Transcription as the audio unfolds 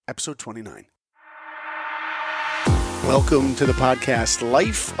episode 29. Welcome to the podcast,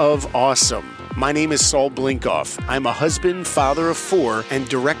 Life of Awesome. My name is Saul Blinkoff. I'm a husband, father of 4, and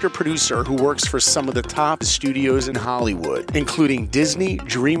director-producer who works for some of the top studios in Hollywood, including Disney,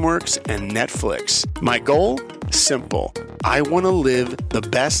 DreamWorks, and Netflix. My goal? Simple. I want to live the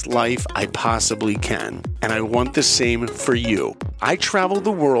best life I possibly can, and I want the same for you. I travel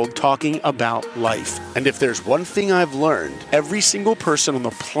the world talking about life, and if there's one thing I've learned, every single person on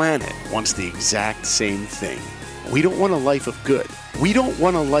the planet wants the exact same thing. We don't want a life of good. We don't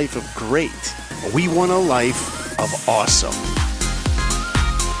want a life of great. We want a life of awesome.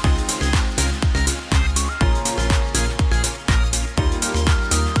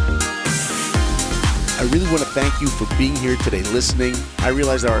 I really want to thank you for being here today, listening. I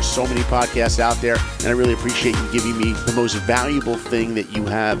realize there are so many podcasts out there, and I really appreciate you giving me the most valuable thing that you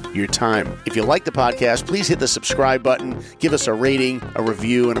have, your time. If you like the podcast, please hit the subscribe button, give us a rating, a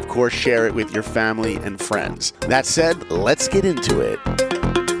review, and of course, share it with your family and friends. That said, let's get into it.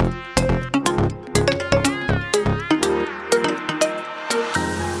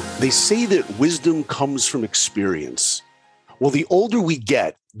 They say that wisdom comes from experience. Well, the older we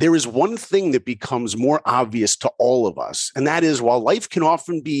get, there is one thing that becomes more obvious to all of us, and that is while life can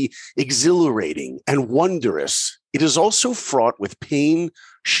often be exhilarating and wondrous, it is also fraught with pain,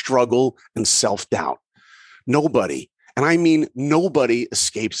 struggle, and self-doubt. Nobody, and I mean nobody,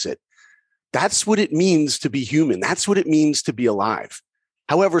 escapes it. That's what it means to be human. That's what it means to be alive.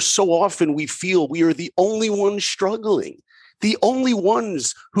 However, so often we feel we are the only ones struggling, the only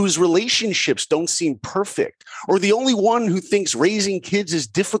ones whose relationships don't seem perfect, or the only one who thinks raising kids is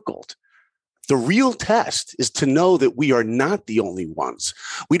difficult. The real test is to know that we are not the only ones.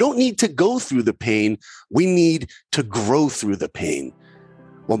 We don't need to go through the pain. We need to grow through the pain.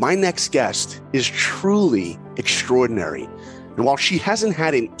 Well, my next guest is truly extraordinary. And while she hasn't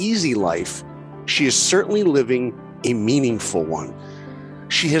had an easy life, she is certainly living a meaningful one.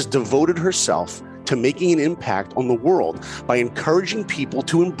 She has devoted herself to making an impact on the world by encouraging people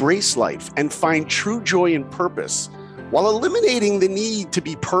to embrace life and find true joy and purpose, while eliminating the need to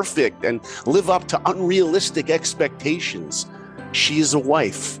be perfect and live up to unrealistic expectations. She is a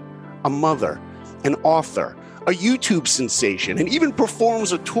wife, a mother, an author, a YouTube sensation, and even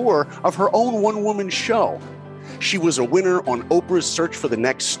performs a tour of her own one-woman show. She was a winner on Oprah's Search for the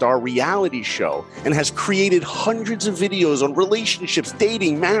Next Star reality show and has created hundreds of videos on relationships,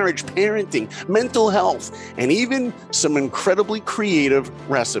 dating, marriage, parenting, mental health, and even some incredibly creative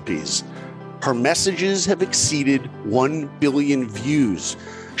recipes. Her messages have exceeded 1 billion views.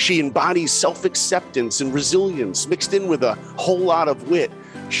 She embodies self-acceptance and resilience mixed in with a whole lot of wit,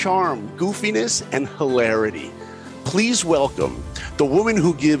 charm, goofiness, and hilarity. Please welcome the woman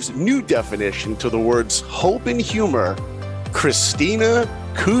who gives new definition to the words hope and humor, Christina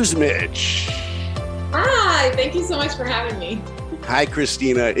Kuzmich. Hi, thank you so much for having me. Hi,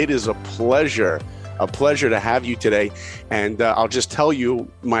 Christina. It is a pleasure to have you today. And I'll just tell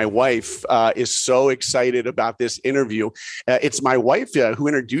you, my wife is so excited about this interview. It's my wife who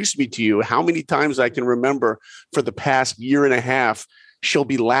introduced me to you. How many times I can remember for the past year and a half, she'll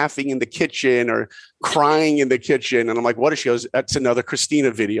be laughing in the kitchen or crying in the kitchen. And I'm like, what is she? Goes, that's another Christina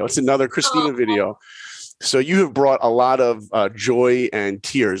video. It's another Christina video. So you have brought a lot of joy and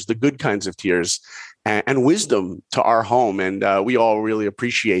tears, the good kinds of tears, and wisdom to our home. And we all really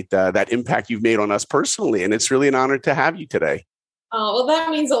appreciate that impact you've made on us personally. And it's really an honor to have you today. Oh, well,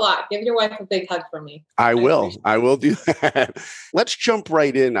 that means a lot. Give your wife a big hug for me. I will do that. Let's jump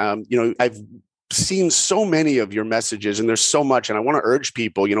right in. I've seen so many of your messages and there's so much. And I want to urge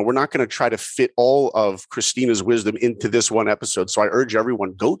people, we're not going to try to fit all of Christina's wisdom into this one episode. So I urge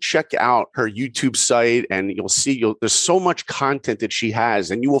everyone, go check out her YouTube site and you'll see there's so much content that she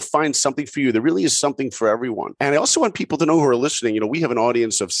has and you will find something for you. There really is something for everyone. And I also want people to know who are listening, we have an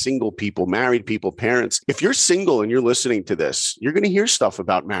audience of single people, married people, parents. If you're single and you're listening to this, you're going to hear stuff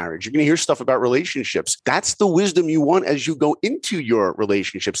about marriage. You're going to hear stuff about relationships. That's the wisdom you want as you go into your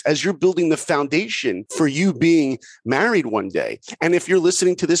relationships, as you're building the foundation for you being married one day. And if you're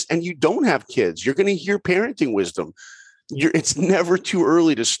listening to this and you don't have kids, you're going to hear parenting wisdom. It's never too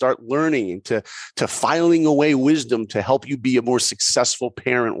early to start learning and to filing away wisdom to help you be a more successful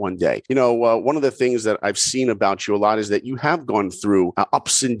parent one day. One of the things that I've seen about you a lot is that you have gone through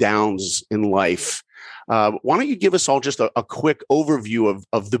ups and downs in life. Why don't you give us all just a quick overview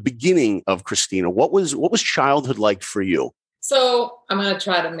of the beginning of Christina? What was childhood like for you? So I'm going to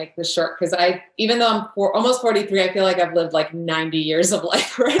try to make this short because even though I'm almost 43, I feel like I've lived like 90 years of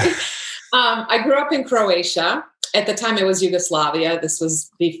life, right? I grew up in Croatia. At the time, it was Yugoslavia. This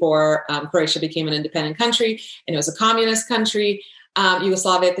was before Croatia became an independent country, and it was a communist country.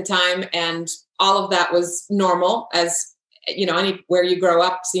 Yugoslavia at the time. And all of that was normal, as anywhere you grow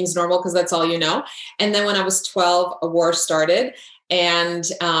up seems normal because that's all you know. And then when I was 12, a war started. And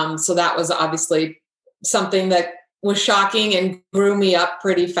so that was obviously something that was shocking and grew me up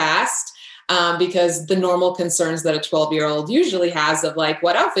pretty fast. Because the normal concerns that a 12-year-old usually has of like,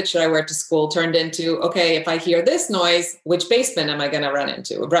 what outfit should I wear to school, turned into, okay, if I hear this noise, which basement am I going to run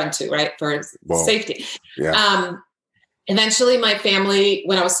to, right? For safety. Yeah. Eventually my family,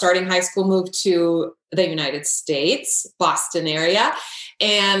 when I was starting high school, moved to the United States, Boston area.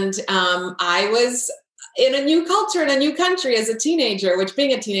 And I was in a new culture, in a new country as a teenager, which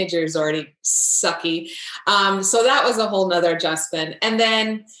being a teenager is already sucky. So that was a whole nother adjustment. And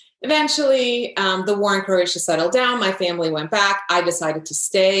then eventually, the war in Croatia settled down. My family went back. I decided to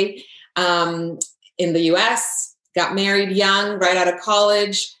stay in the U.S., got married young, right out of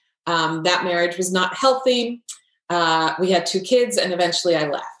college. That marriage was not healthy. We had 2 kids, and eventually I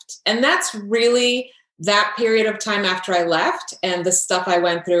left. And that's really that period of time after I left and the stuff I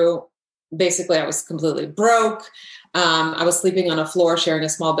went through. Basically, I was completely broke. I was sleeping on a floor, sharing a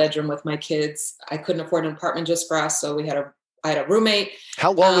small bedroom with my kids. I couldn't afford an apartment just for us, so I had a roommate.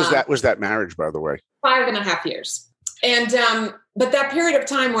 How long was that marriage, by the way? 5.5 years. And, but that period of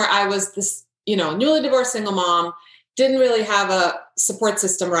time where I was this, newly divorced single mom, didn't really have a support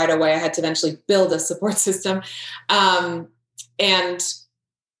system right away. I had to eventually build a support system. And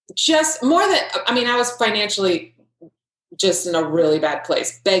just more than, I was financially just in a really bad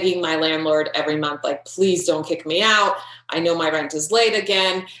place, begging my landlord every month, like, please don't kick me out. I know my rent is late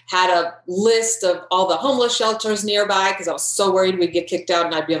again. Had a list of all the homeless shelters nearby because I was so worried we'd get kicked out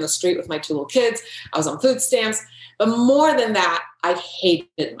and I'd be on the street with my 2 little kids. I was on food stamps. But more than that, I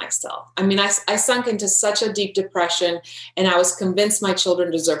hated myself. I sunk into such a deep depression, and I was convinced my children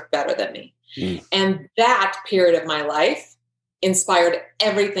deserved better than me. And that period of my life inspired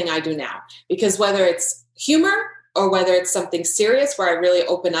everything I do now, because whether it's humor or whether it's something serious where I really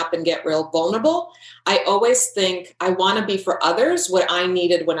open up and get real vulnerable, I always think I want to be for others what I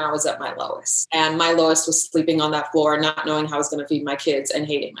needed when I was at my lowest. And my lowest was sleeping on that floor, not knowing how I was going to feed my kids and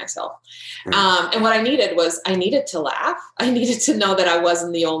hating myself. And what I needed to laugh. I needed to know that I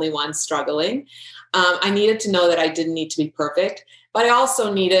wasn't the only one struggling. I needed to know that I didn't need to be perfect, but I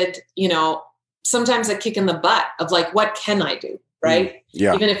also needed, sometimes a kick in the butt of like, what can I do? Right?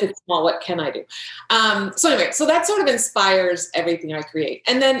 Yeah. Even if it's small, what can I do? So that sort of inspires everything I create.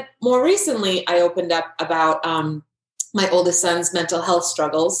 And then more recently, I opened up about my oldest son's mental health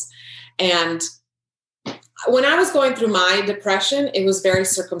struggles. And when I was going through my depression, it was very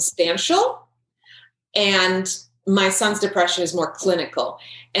circumstantial. And my son's depression is more clinical.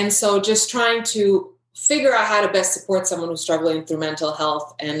 And so just trying to figure out how to best support someone who's struggling through mental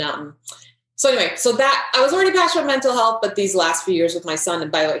health. And so that I was already passionate about mental health, but these last few years with my son,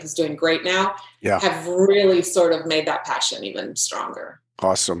 and by the way, he's doing great now, have really sort of made that passion even stronger.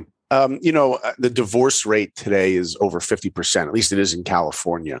 Awesome. The divorce rate today is over 50%, at least it is in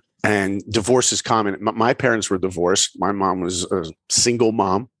California. And divorce is common. My parents were divorced. My mom was a single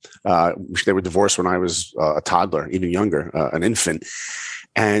mom. They were divorced when I was a toddler, even younger, an infant.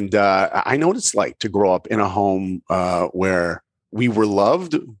 And I know what it's like to grow up in a home where we were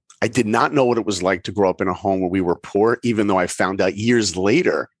loved. I did not know what it was like to grow up in a home where we were poor, even though I found out years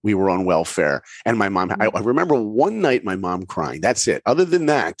later we were on welfare. And my mom, I remember one night my mom crying. That's it. Other than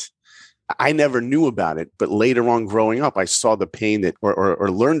that, I never knew about it. But later on growing up, I saw the pain that, or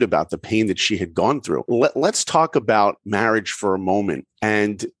learned about the pain that she had gone through. Let's talk about marriage for a moment.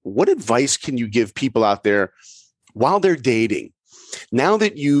 And what advice can you give people out there while they're dating? Now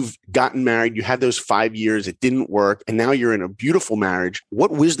that you've gotten married, you had those 5 years, it didn't work, and now you're in a beautiful marriage.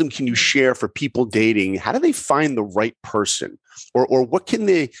 What wisdom can you share for people dating? How do they find the right person? Or what can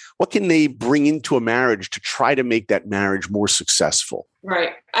they bring into a marriage to try to make that marriage more successful?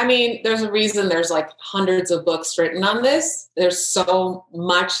 Right. There's a reason there's like hundreds of books written on this. There's so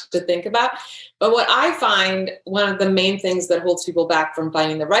much to think about. But what I find, one of the main things that holds people back from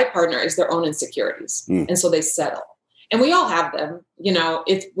finding the right partner is their own insecurities. And so they settle. And we all have them.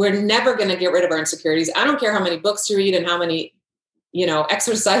 We're never going to get rid of our insecurities. I don't care how many books you read and how many,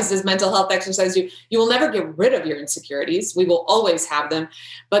 exercises, mental health exercises you will never get rid of your insecurities. We will always have them.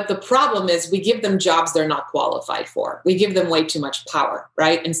 But the problem is we give them jobs they're not qualified for. We give them way too much power,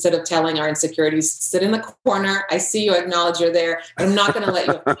 right? Instead of telling our insecurities, sit in the corner. I see you, acknowledge you're there. I'm not going to let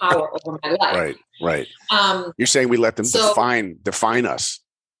you have power over my life. Right. You're saying we let them define us.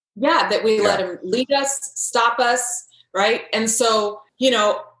 Yeah, that we let them lead us, stop us. Right. And so,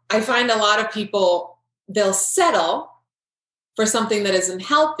 I find a lot of people, they'll settle for something that isn't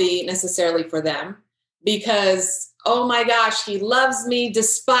healthy necessarily for them because oh my gosh, he loves me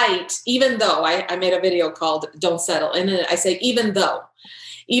despite, even though I made a video called Don't Settle. And I say, even though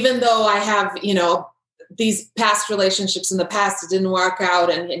I have, these past relationships in the past, it didn't work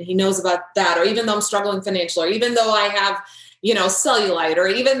out and he knows about that, or even though I'm struggling financially, or even though I have, cellulite, or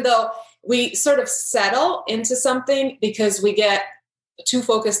even though we sort of settle into something because we get too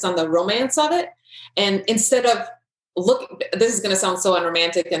focused on the romance of it. And instead of this is going to sound so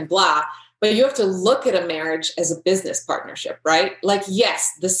unromantic and blah, but you have to look at a marriage as a business partnership, right? Like,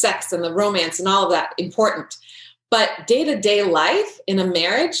 yes, the sex and the romance and all of that, important. But day-to-day life in a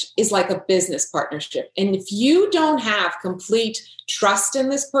marriage is like a business partnership. And if you don't have complete trust in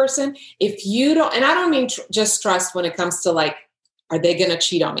this person, if you don't, and I don't mean just trust when it comes to like, are they going to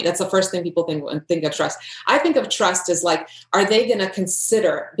cheat on me? That's the first thing people think of trust. I think of trust as like, are they going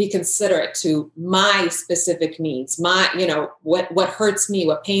to be considerate to my specific needs, my, what hurts me,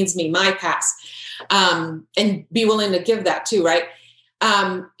 what pains me, my past, and be willing to give that too, right?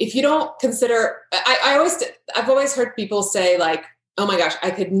 If you don't consider, I've always heard people say like, oh my gosh,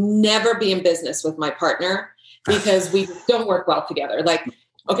 I could never be in business with my partner because we don't work well together. Like,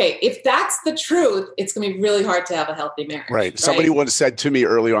 okay, if that's the truth, it's going to be really hard to have a healthy marriage. Right. Somebody once said to me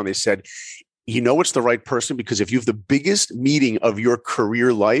earlier on, they said, it's the right person because if you have the biggest meeting of your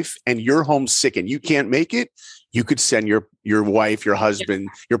career life and you're homesick and you can't make it, you could send your wife, your husband,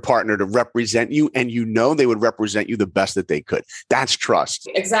 your partner to represent you, and they would represent you the best that they could. That's trust.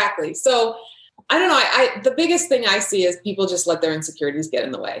 Exactly. So I don't know. The biggest thing I see is people just let their insecurities get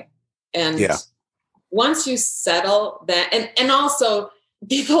in the way. And once you settle that, and also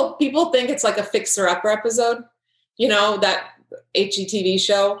people think it's like a fixer-upper episode, that HGTV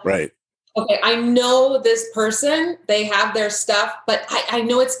show. Right. Okay, I know this person, they have their stuff, but I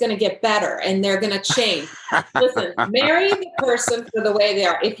know it's going to get better and they're going to change. Listen, marry the person for the way they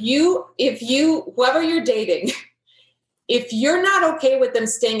are. If you, whoever you're dating, if you're not okay with them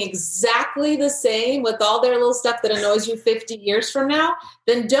staying exactly the same with all their little stuff that annoys you 50 years from now,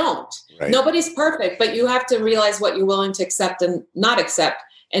 then don't. Right. Nobody's perfect, but you have to realize what you're willing to accept and not accept.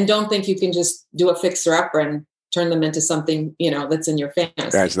 And don't think you can just do a fixer-upper and turn them into something, that's in your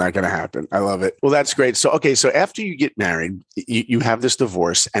fantasy. That's not going to happen. I love it. Well, that's great. So after you get married, you have this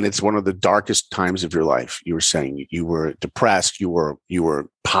divorce and it's one of the darkest times of your life. You were saying you were depressed, you were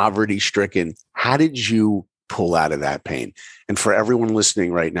poverty stricken. How did you pull out of that pain? And for everyone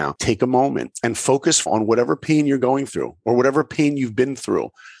listening right now, take a moment and focus on whatever pain you're going through or whatever pain you've been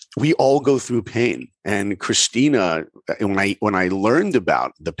through. We all go through pain. And Christina, when I learned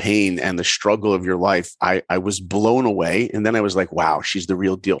about the pain and the struggle of your life, I was blown away. And then I was like, wow, she's the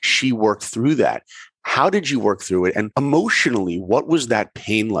real deal. She worked through that. How did you work through it? And emotionally, what was that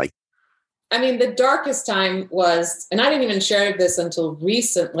pain like? I mean, the darkest time was, and I didn't even share this until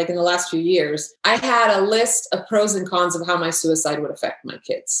recent, like in the last few years, I had a list of pros and cons of how my suicide would affect my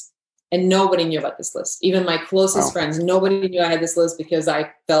kids. And nobody knew about this list. Even my closest friends, nobody knew I had this list because I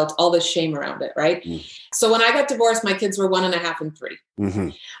felt all the shame around it, right? So when I got divorced, my kids were 1.5 and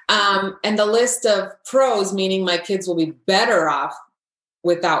 3. And the list of pros, meaning my kids will be better off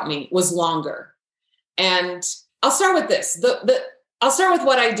without me, was longer. And I'll start with this. I'll start with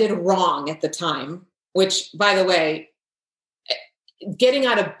what I did wrong at the time, which, by the way, getting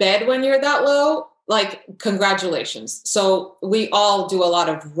out of bed when you're that low, like, congratulations. So we all do a lot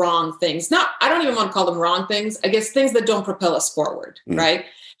of wrong things. I don't even want to call them wrong things. I guess things that don't propel us forward, right?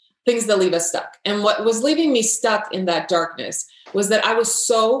 Things that leave us stuck. And what was leaving me stuck in that darkness was that I was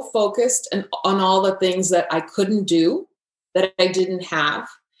so focused on all the things that I couldn't do, that I didn't have.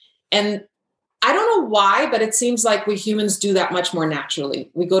 And I don't know why, but it seems like we humans do that much more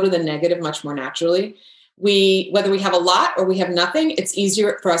naturally. We go to the negative much more naturally. Whether we have a lot or we have nothing, it's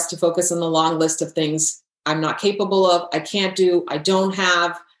easier for us to focus on the long list of things I'm not capable of, I can't do, I don't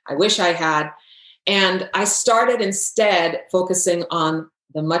have, I wish I had. And I started instead focusing on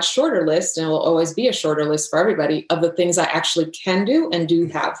the much shorter list, and it will always be a shorter list for everybody, of the things I actually can do and do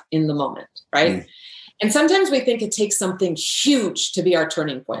have in the moment, right? And sometimes we think it takes something huge to be our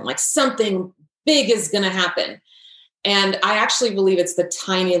turning point, like something big is going to happen. And I actually believe it's the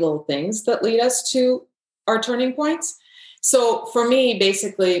tiny little things that lead us to our turning points. So for me,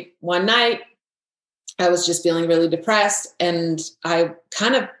 basically, one night I was just feeling really depressed, and I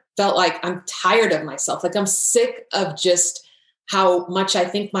kind of felt like I'm tired of myself. Like I'm sick of just how much I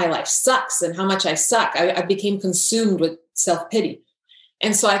think my life sucks and how much I suck. I became consumed with self-pity.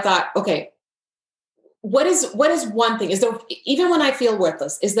 And so I thought, okay, what is one thing? Is there, even when I feel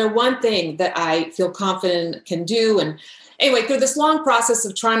worthless, is there one thing that I feel confident can do? And anyway, through this long process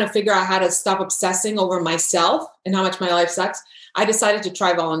of trying to figure out how to stop obsessing over myself and how much my life sucks, I decided to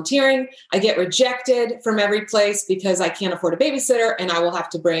try volunteering. I get rejected from every place because I can't afford a babysitter, and I will have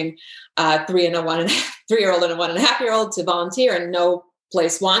to bring a 3-year-old and a 1.5-year-old to volunteer, and no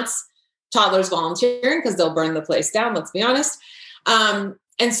place wants toddlers volunteering because they'll burn the place down. Let's be honest. And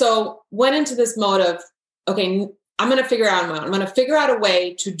so went into this mode of, okay, I'm going to figure out I'm going to figure out a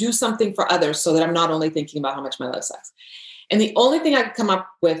way to do something for others so that I'm not only thinking about how much my life sucks. And the only thing I could come up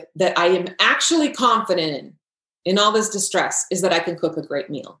with that I am actually confident in all this distress is that I can cook a great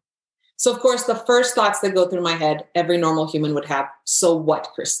meal. So of course, the first thoughts that go through my head, every normal human would have, so what,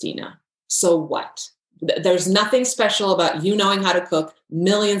 Christina? So what? There's nothing special about you knowing how to cook.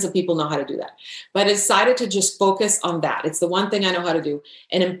 Millions of people know how to do that. But I decided to just focus on that. It's the one thing I know how to do.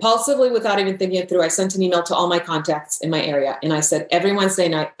 And impulsively, without even thinking it through, I sent an email to all my contacts in my area. And I said, every Wednesday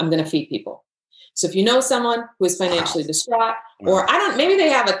night, I'm going to feed people. So if you know someone who is financially distraught, or maybe they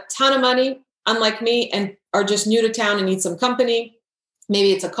have a ton of money, unlike me, and are just new to town and need some company.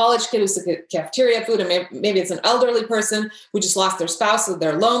 Maybe it's a college kid who's a cafeteria food, and maybe it's an elderly person who just lost their spouse, so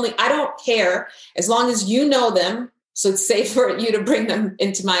they're lonely. I don't care, as long as you know them, so it's safe for you to bring them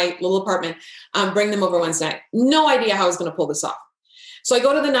into my little apartment, bring them over Wednesday night. No idea how I was going to pull this off. So I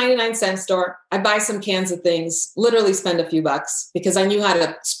go to the 99-cent store, I buy some cans of things, literally spend a few bucks because I knew how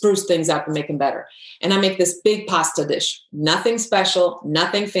to spruce things up and make them better. And I make this big pasta dish, nothing special,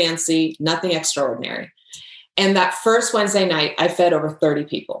 nothing fancy, nothing extraordinary. And that first Wednesday night, I fed over 30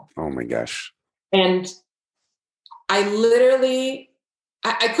 people. Oh my gosh. And I literally,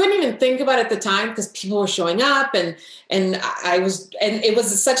 I couldn't even think about it at the time because people were showing up and it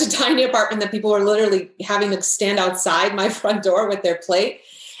was such a tiny apartment that people were literally having to stand outside my front door with their plate.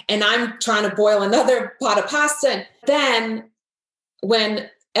 And I'm trying to boil another pot of pasta. And then when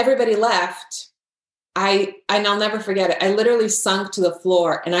everybody left, and I'll never forget it, I literally sunk to the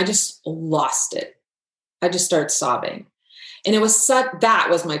floor and I just lost it. I just started sobbing. And that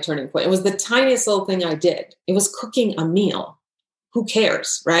was my turning point. It was the tiniest little thing I did. It was cooking a meal. Who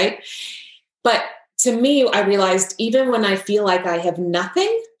cares, right? But to me, I realized even when I feel like I have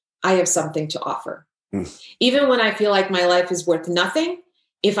nothing, I have something to offer. Even when I feel like my life is worth nothing,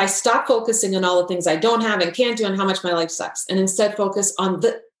 if I stop focusing on all the things I don't have and can't do and how much my life sucks, and instead focus on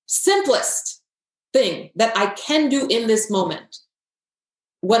the simplest thing that I can do in this moment,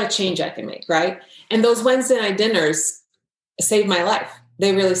 what a change I can make, right? And those Wednesday night dinners saved my life.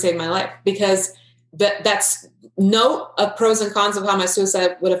 They really saved my life because that's note of pros and cons of how my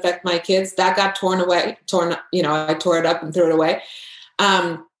suicide would affect my kids. That got I tore it up and threw it away.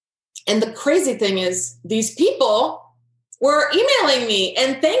 And the crazy thing is these people were emailing me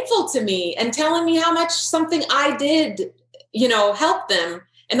and thankful to me and telling me how much something I did, helped them.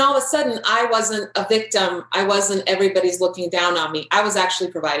 And all of a sudden I wasn't a victim. I wasn't everybody's looking down on me. I was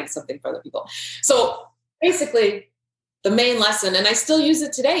actually providing something for other people. So basically the main lesson, and I still use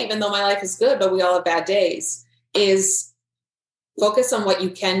it today, even though my life is good, but we all have bad days, is focus on what you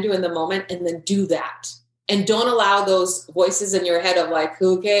can do in the moment and then do that. And don't allow those voices in your head of like,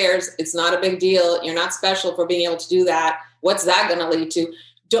 who cares? It's not a big deal. You're not special for being able to do that. What's that going to lead to?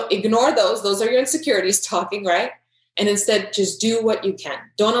 Don't ignore those. Those are your insecurities talking, right? And instead just do what you can.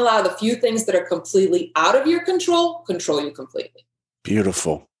 Don't allow the few things that are completely out of your control you completely.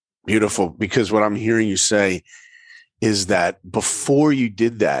 Beautiful. Beautiful. Because what I'm hearing you say is that before you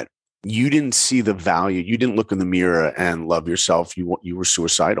did that, you didn't see the value. You didn't look in the mirror and love yourself. You were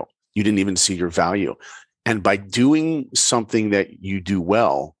suicidal. You didn't even see your value. And by doing something that you do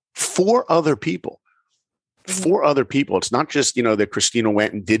well for other people, it's not just, that Christina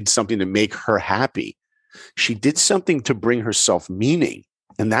went and did something to make her happy. She did something to bring herself meaning.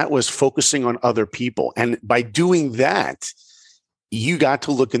 And that was focusing on other people. And by doing that, you got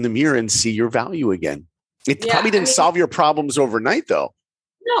to look in the mirror and see your value again. It probably didn't solve your problems overnight, though.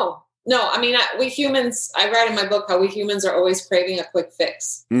 No. We humans, I write in my book how we humans are always craving a quick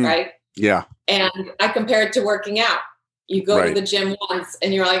fix, right? Yeah. And I compare it to working out. You go to the gym once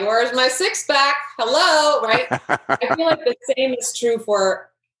and you're like, where's my six pack? Hello, right? I feel like the same is true for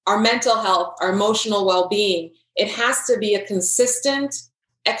our mental health, our emotional well-being. It has to be a consistent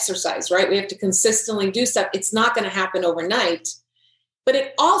exercise, right? We have to consistently do stuff. It's not going to happen overnight. But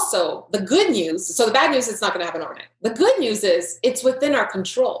it also, the good news, so the bad news, it's not going to happen overnight. The good news is it's within our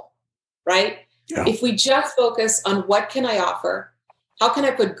control, right? Yeah. If we just focus on what can I offer, how can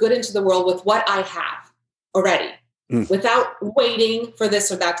I put good into the world with what I have already, without waiting for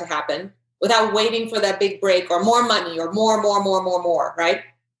this or that to happen, without waiting for that big break or more money or more, right?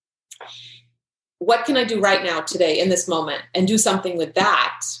 What can I do right now, today, in this moment, and do something with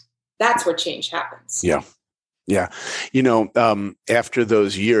that? That's where change happens. Yeah. Yeah. After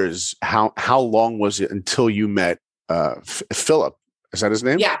those years, how long was it until you met Philip. Is that his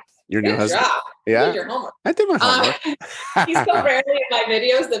name? Yeah. Your new Good husband? job. Yeah. You did your homework. I did my homework. He's so rarely in my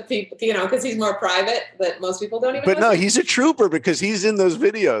videos that people, because he's more private that most people don't even But know. no, he's a trooper because he's in those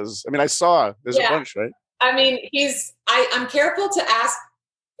videos. I mean, I saw there's a bunch, right? I mean, I'm careful to ask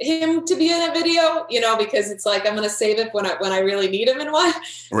him to be in a video, because it's like I'm going to save it when I really need him in one,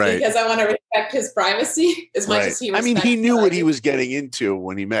 right? Because I want to respect his privacy as much as he respects. I mean, he knew what he was getting into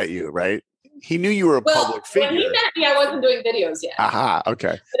when he met you, right? He knew you were a public figure. When he met me, I wasn't doing videos yet. Aha,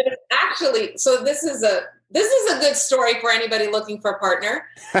 okay. Actually, so this is a good story for anybody looking for a partner,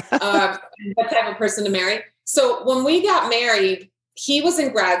 what type of person to marry. So when we got married, he was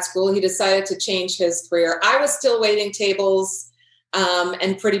in grad school. He decided to change his career. I was still waiting tables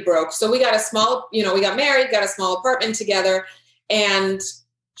and pretty broke. So we got we got married, got a small apartment together. And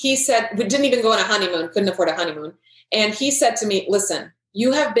he said, we didn't even go on a honeymoon, couldn't afford a honeymoon. And he said to me, listen,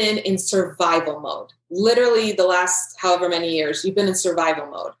 you have been in survival mode. Literally the last however many years, you've been in survival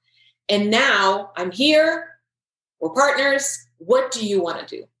mode. And now I'm here, we're partners. What do you want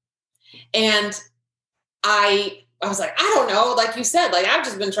to do? And I was like, I don't know. Like you said, like I've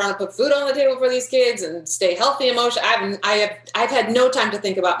just been trying to put food on the table for these kids and stay healthy emotionally. I've had no time to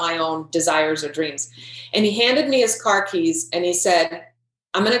think about my own desires or dreams. And he handed me his car keys and he said,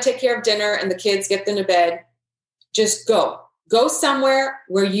 I'm going to take care of dinner and the kids get them to bed. Just go somewhere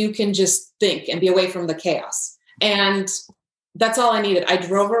where you can just think and be away from the chaos. And that's all I needed. I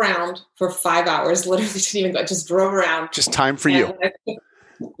drove around for 5 hours, literally didn't even go, just drove around. Just time for you.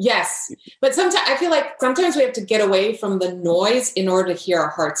 Yes. But sometimes I feel like sometimes we have to get away from the noise in order to hear our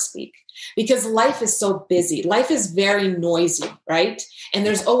heart speak, because life is so busy. Life is very noisy, right? And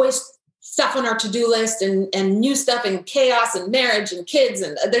there's always stuff on our to-do list and new stuff and chaos and marriage and kids.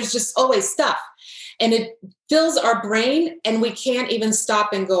 And there's just always stuff. And it fills our brain and we can't even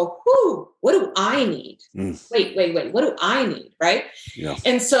stop and go, whoo, what do I need? Wait, what do I need? Right. Yeah.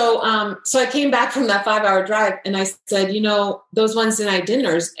 And so I came back from that 5-hour drive and I said, those Wednesday night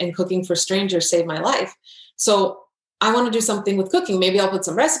dinners and cooking for strangers saved my life. So I want to do something with cooking. Maybe I'll put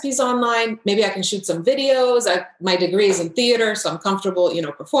some recipes online. Maybe I can shoot some videos. My degree is in theater, so I'm comfortable,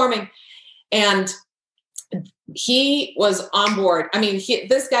 performing. And he was on board. I mean,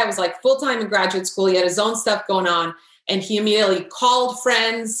 this guy was like full-time in graduate school. He had his own stuff going on. And he immediately called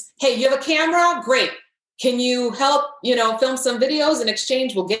friends. Hey, you have a camera? Great. Can you help, film some videos in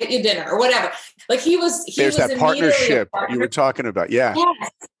exchange? We'll get you dinner or whatever. Like there's that partnership you were talking about. Yeah.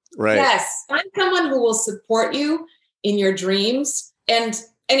 Yes. Right. Yes. Find someone who will support you in your dreams. And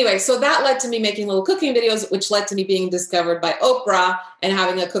anyway, so that led to me making little cooking videos, which led to me being discovered by Oprah and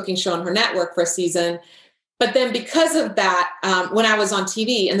having a cooking show on her network for a season. But then because of that, when I was on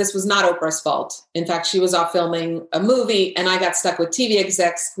TV, and this was not Oprah's fault. In fact, she was off filming a movie and I got stuck with TV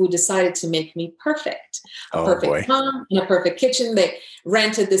execs who decided to make me perfect. A perfect mom in a perfect kitchen. They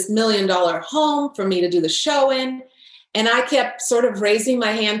rented this $1 million home for me to do the show in. And I kept sort of raising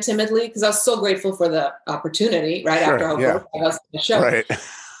my hand timidly because I was so grateful for the opportunity, right? Sure, after Oprah, I was on the show. Right.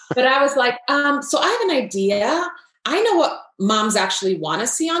 But I was like, so I have an idea. I know what moms actually want to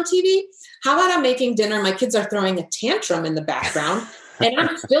see on TV. How about I'm making dinner? My kids are throwing a tantrum in the background, and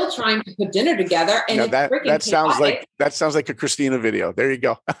I'm still trying to put dinner together. And that sounds like a Christina video. There you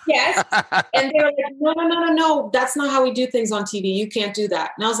go. Yes, and they were like, no, that's not how we do things on TV. You can't do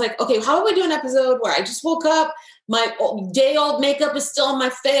that. And I was like, okay, how about we do an episode where I just woke up, my day-old makeup is still on my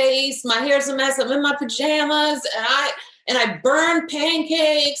face, my hair's a mess, I'm in my pajamas, and I burn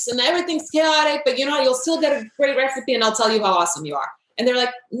pancakes, and everything's chaotic. But you'll still get a great recipe, and I'll tell you how awesome you are. And they're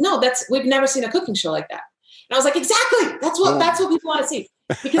like, no, we've never seen a cooking show like that. And I was like, exactly. That's what people want to see.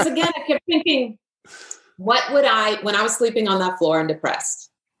 Because again, I kept thinking, when I was sleeping on that floor and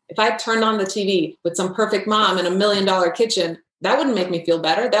depressed, if I turned on the TV with some perfect mom in $1 million kitchen, that wouldn't make me feel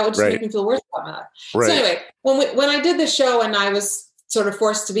better. That would just make me feel worse about my life. Right. So anyway, when I did the show and I was sort of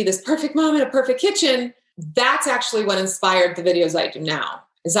forced to be this perfect mom in a perfect kitchen, that's actually what inspired the videos I do now.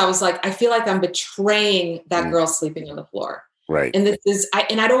 Is I was like, I feel like I'm betraying that girl sleeping on the floor. Right. And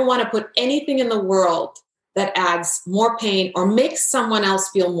I don't want to put anything in the world that adds more pain or makes someone else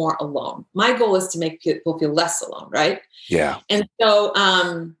feel more alone. My goal is to make people feel less alone. Right. Yeah. And so,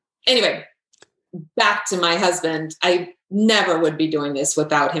 anyway, back to my husband, I never would be doing this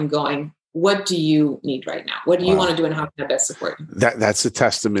without him going, what do you need right now? What do you want to do and how can I best support you? That's a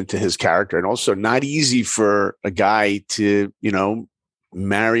testament to his character. And also not easy for a guy to,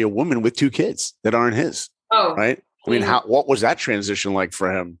 marry a woman with 2 kids that aren't his. Oh, right. I mean, what was that transition like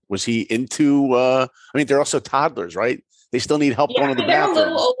for him? Was he into, they're also toddlers, right? They still need help going to the bathroom. They're a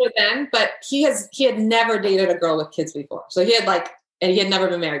little older then, but he had never dated a girl with kids before. So he had never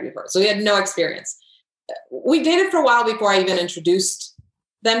been married before. So he had no experience. we dated for a while before I even introduced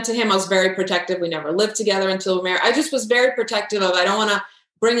them to him. I was very protective. We never lived together until we married. I just was very protective of, I don't want to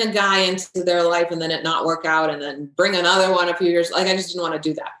bring a guy into their life and then it not work out and then bring another one a few years. Like, I just didn't want to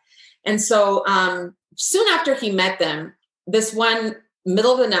do that. And so soon after he met them, this one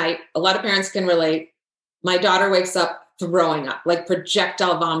middle of the night, a lot of parents can relate. My daughter wakes up throwing up, like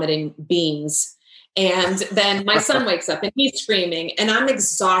projectile vomiting beans. And then my son wakes up and he's screaming and I'm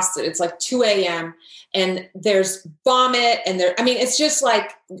exhausted. It's like 2 a.m. and there's vomit and it's just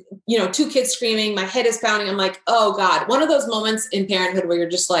like, two kids screaming, my head is pounding. I'm like, oh God, one of those moments in parenthood where you're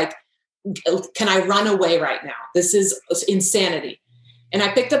just like, can I run away right now? This is insanity. And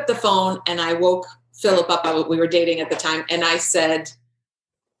I picked up the phone and I woke Philip up. We were dating at the time. And I said,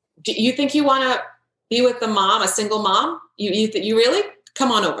 do you think you want to be with the mom, a single mom? You really? Come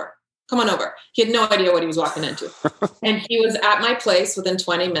on over. He had no idea what he was walking into. And he was at my place within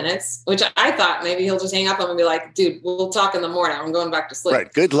 20 minutes, which I thought maybe he'll just hang up on me and be like, dude, we'll talk in the morning. I'm going back to sleep.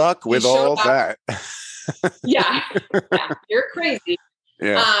 Right. Good luck with all that. Yeah. You're crazy.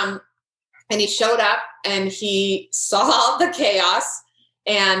 Yeah. And he showed up and he saw the chaos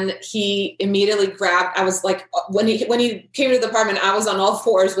and he immediately grabbed, I was like, when he came to the apartment, I was on all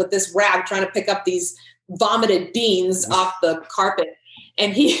fours with this rag trying to pick up these vomited beans off the carpet.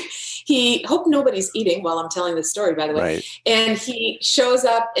 And he hope nobody's eating while I'm telling this story, by the way. Right. And he shows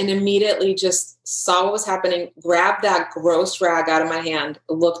up and immediately just saw what was happening, grabbed that gross rag out of my hand,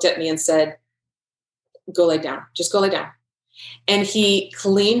 looked at me and said, go lay down. Just go lay down. And he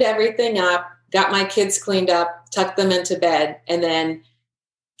cleaned everything up, got my kids cleaned up, tucked them into bed, and then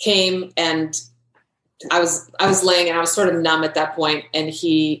came and I was laying and I was sort of numb at that point. And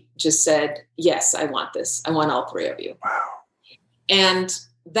he just said, yes, I want this. I want all three of you. Wow. And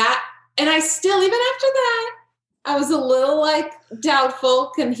I still, even after that, I was a little like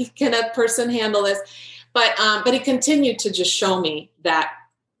doubtful. Can a person handle this? But he continued to just show me that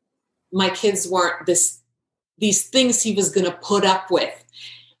my kids weren't these things he was going to put up with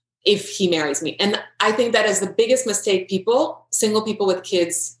if he marries me. And I think that is the biggest mistake single people with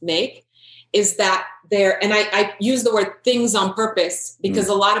kids make, is that and I use the word things on purpose because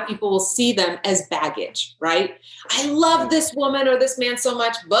a lot of people will see them as baggage, right? I love this woman or this man so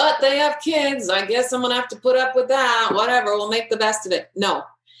much, but they have kids. I guess I'm going to have to put up with that. Whatever, we'll make the best of it. No.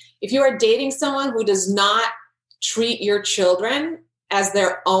 If you are dating someone who does not treat your children as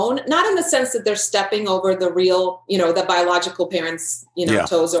their own, not in the sense that they're stepping over the real, the biological parents,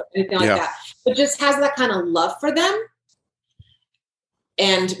 toes or anything like that, but just has that kind of love for them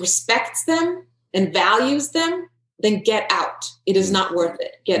and respects them and values them, then get out. It is not worth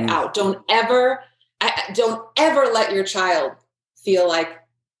it. Get out. Don't ever let your child feel like,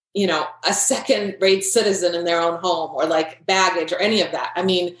 a second-rate citizen in their own home or like baggage or any of that. I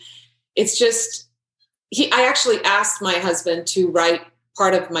mean, it's just, I actually asked my husband to write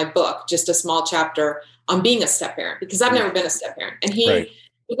part of my book, just a small chapter on being a step-parent, because I've never been a step-parent. And the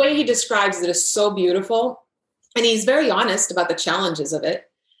way he describes it is so beautiful. And he's very honest about the challenges of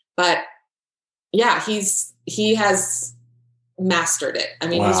it. But yeah, he has mastered it. I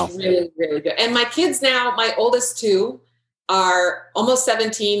mean, He's really, really good. And my kids now, my oldest two are almost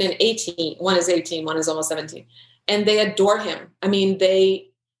 17 and 18. One is 18, one is almost 17. And they adore him. I mean,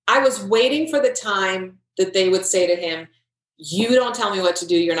 I was waiting for the time that they would say to him, you don't tell me what to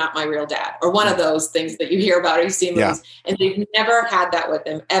do. You're not my real dad. Or one of those things that you hear about or you see in movies. And they've never had that with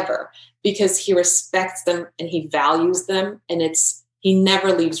him ever, because he respects them and he values them. And he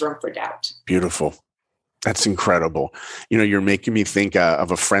never leaves room for doubt. Beautiful. That's incredible. You're making me think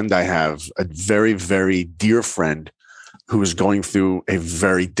of a friend I have, a very, very dear friend who is going through a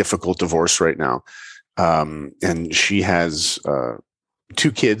very difficult divorce right now. And she has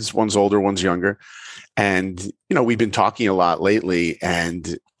 2 kids, one's older, one's younger. And, we've been talking a lot lately.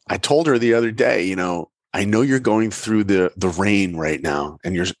 And I told her the other day, I know you're going through the rain right now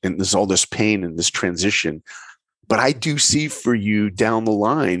and there's all this pain and this transition. But I do see for you down the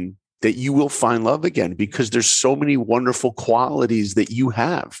line that you will find love again, because there's so many wonderful qualities that you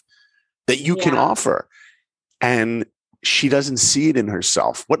have that you can offer. And she doesn't see it in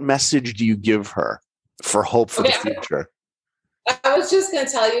herself. What message do you give her for hope for the future? I was just going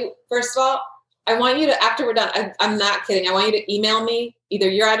to tell you, first of all, I want you to, after we're done, I'm not kidding. I want you to email me either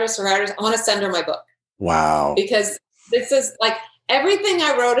your address or her address. I want to send her my book. Wow. Because this is like, everything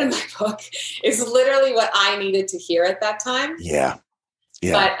I wrote in my book is literally what I needed to hear at that time. Yeah.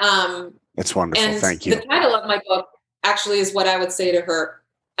 But it's wonderful. And thank you. The title of my book actually is what I would say to her.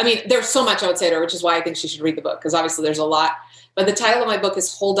 I mean, there's so much I would say to her, which is why I think she should read the book, because obviously there's a lot. But the title of my book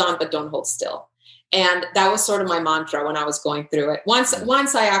is Hold On, But Don't Hold Still. And that was sort of my mantra when I was going through it. Once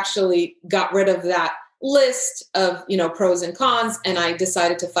I actually got rid of that list of, pros and cons, and I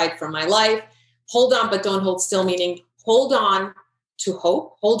decided to fight for my life. Hold on, but don't hold still, meaning hold on to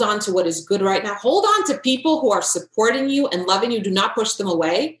hope. Hold on to what is good right now. Hold on to people who are supporting you and loving you. Do not push them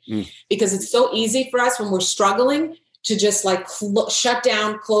away, because it's so easy for us when we're struggling to just like shut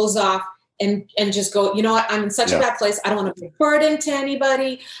down, close off, and just go, you know what, I'm in such a bad place. I don't want to be a burden to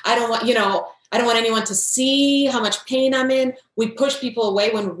anybody. I don't want anyone to see how much pain I'm in. We push people away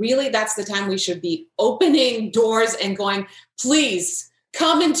when really that's the time we should be opening doors and going, please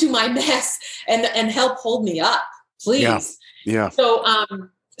come into my mess and help hold me up, please. Yeah.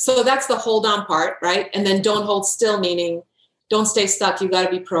 So that's the hold on part, right? And then don't hold still, meaning don't stay stuck. You got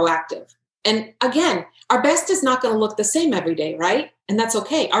to be proactive. And again, our best is not going to look the same every day, right? And that's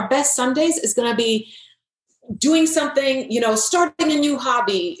okay. Our best some days is going to be doing something, starting a new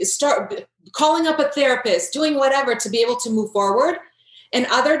hobby, start calling up a therapist, doing whatever to be able to move forward. And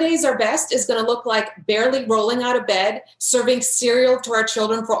other days, our best is going to look like barely rolling out of bed, serving cereal to our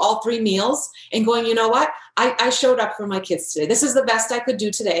children for all 3 meals, and going, you know what? I showed up for my kids today. This is the best I could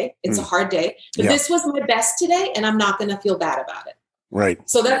do today. It's a hard day, but this was my best today, and I'm not going to feel bad about it. Right.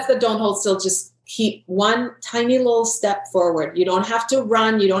 So that's the don't hold still. Just keep one tiny little step forward. You don't have to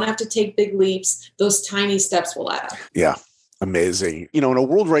run. You don't have to take big leaps. Those tiny steps will add up. Yeah. Amazing. In a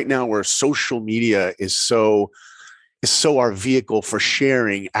world right now where social media is so our vehicle for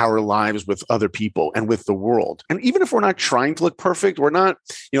sharing our lives with other people and with the world. And even if we're not trying to look perfect, we're not,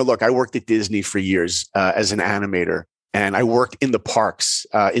 look, I worked at Disney for years as an animator, and I worked in the parks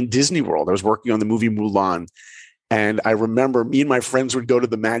in Disney World. I was working on the movie Mulan. And I remember me and my friends would go to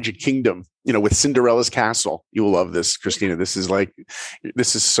the Magic Kingdom, with Cinderella's castle. You will love this, Christina. This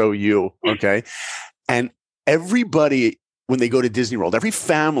is so you. Okay. And everybody, when they go to Disney World, every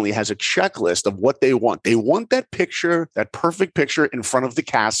family has a checklist of what they want. They want that picture, that perfect picture in front of the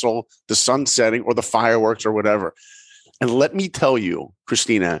castle, the sun setting, or the fireworks or whatever. And let me tell you,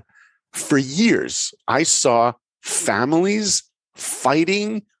 Christina, for years, I saw families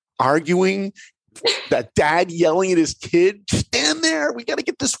fighting, arguing, that dad yelling at his kid, stand there, we got to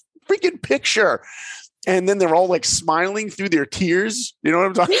get this freaking picture. And then they're all like smiling through their tears. You know what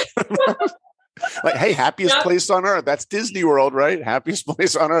I'm talking about? Like, hey, happiest place on earth. That's Disney World, right? Happiest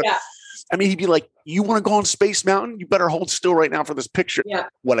place on earth. Yeah. I mean, he'd be like, you want to go on Space Mountain? You better hold still right now for this picture. Yeah.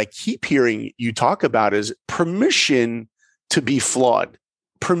 What I keep hearing you talk about is permission to be flawed,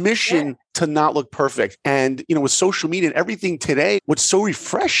 permission to not look perfect. And, with social media and everything today, what's so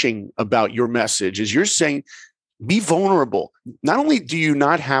refreshing about your message is you're saying, be vulnerable. Not only do you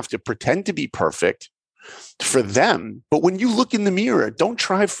not have to pretend to be perfect for them, but when you look in the mirror, don't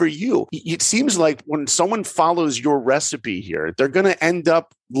try for you. It seems like when someone follows your recipe here, they're going to end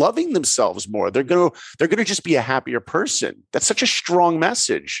up loving themselves more. They're going to just be a happier person. That's such a strong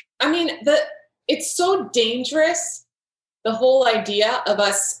message. I mean, it's so dangerous, the whole idea of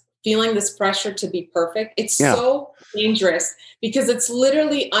us feeling this pressure to be perfect. It's so dangerous because it's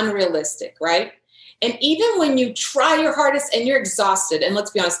literally unrealistic, right? And even when you try your hardest and you're exhausted, and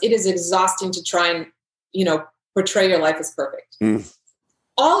let's be honest, it is exhausting to try and portray your life as perfect.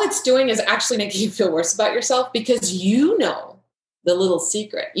 All it's doing is actually making you feel worse about yourself because the little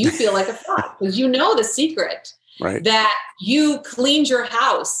secret. You feel like a fraud because the secret that you cleaned your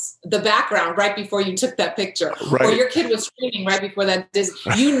house, the background right before you took that picture, or your kid was screaming right before that.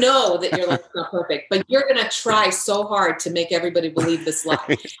 That your life is not perfect, but you're going to try so hard to make everybody believe this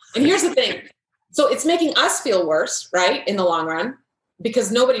lie. And here's the thing. So it's making us feel worse, right? In the long run, because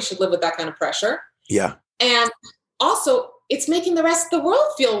nobody should live with that kind of pressure. Yeah. And also it's making the rest of the world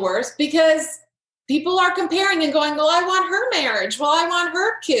feel worse because people are comparing and going, well, I want her marriage. Well, I want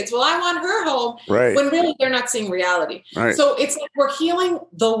her kids. Well, I want her home. Right. When really they're not seeing reality. Right. So it's like we're healing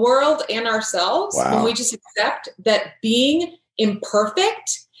the world and ourselves when we just accept that being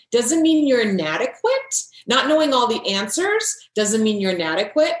imperfect doesn't mean you're inadequate. Not knowing all the answers doesn't mean you're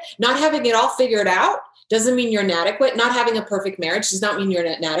inadequate. Not having it all figured out doesn't mean you're inadequate. Not having a perfect marriage does not mean you're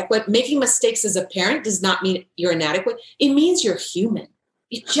inadequate. Making mistakes as a parent does not mean you're inadequate. It means you're human.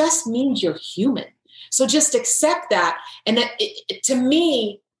 It just means you're human. So just accept that. And to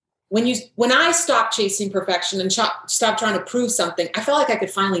me, when I stopped chasing perfection and stopped trying to prove something, I felt like I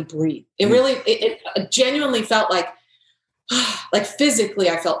could finally breathe. It genuinely felt like physically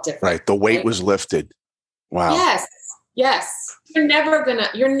I felt different. Right. The weight was lifted. Wow. Yes. You're never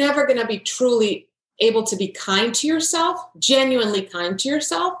gonna be truly able to be kind to yourself, genuinely kind to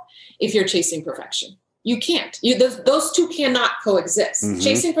yourself, if you're chasing perfection. You can't. Those two cannot coexist. Mm-hmm.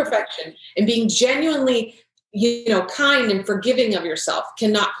 Chasing perfection and being genuinely, kind and forgiving of yourself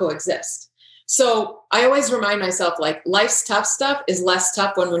cannot coexist. So I always remind myself, like, life's tough stuff is less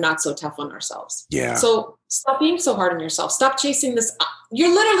tough when we're not so tough on ourselves. Yeah. So stop being so hard on yourself. Stop chasing this.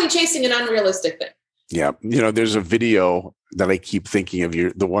 You're literally chasing an unrealistic thing. Yeah. There's a video that I keep thinking of,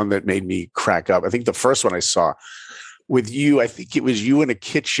 the one that made me crack up. I think the first one I saw with you, I think it was you in a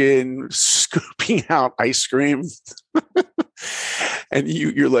kitchen scooping out ice cream. And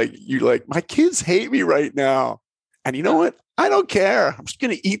you're like, my kids hate me right now. And you know what? I don't care. I'm just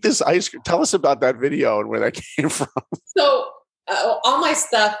going to eat this ice cream. Tell us about that video and where that came from. So all my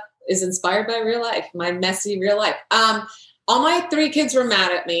stuff is inspired by real life, my messy real life. All my 3 kids were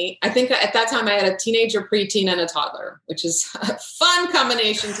mad at me. I think at that time I had a teenager, preteen, and a toddler, which is a fun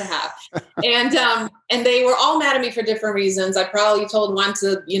combination to have. And they were all mad at me for different reasons. I probably told one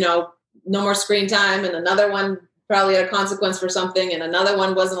to, no more screen time, and another one probably had a consequence for something, and another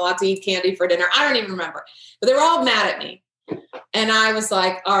one wasn't allowed to eat candy for dinner. I don't even remember, but they were all mad at me. And I was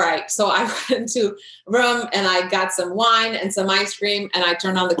like, all right. So I went into a room and I got some wine and some ice cream, and I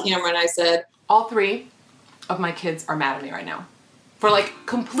turned on the camera and I said, all 3 of my kids are mad at me right now for like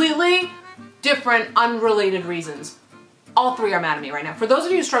completely different, unrelated reasons. All 3 are mad at me right now. For those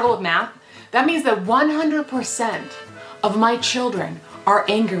of you who struggle with math, that means that 100% of my children are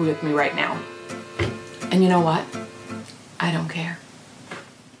angry with me right now. And you know what? I don't care.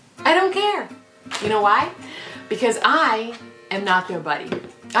 I don't care. You know why? Because I am not their buddy.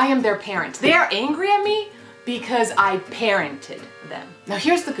 I am their parent. They are angry at me because I parented them. Now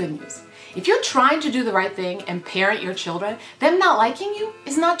here's the good news. If you're trying to do the right thing and parent your children, them not liking you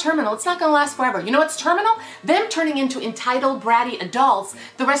is not terminal. It's not going to last forever. You know what's terminal? Them turning into entitled, bratty adults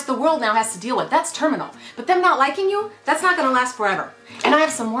the rest of the world now has to deal with. That's terminal. But them not liking you, that's not going to last forever. And I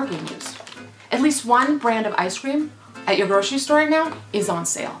have some more good news. At least one brand of ice cream at your grocery store right now is on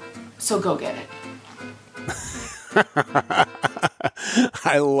sale. So go get it.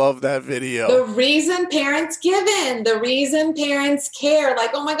 I love that video. The reason parents give in, the reason parents care,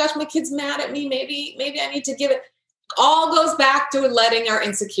 like, oh my gosh, my kid's mad at me. Maybe I need to give it. All goes back to letting our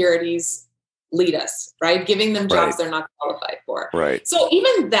insecurities lead us, right? Giving them jobs they're not qualified for. Right. So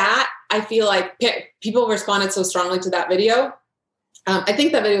even that, I feel like people responded so strongly to that video. I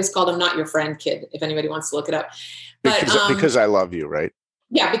think that video is called "I'm Not Your Friend, Kid," if anybody wants to look it up. But because I love you, right?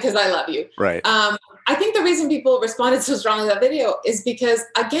 Yeah, because I love you. Right. I think the reason people responded so strongly to that video is because,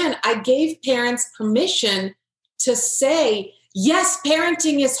 again, I gave parents permission to say, yes,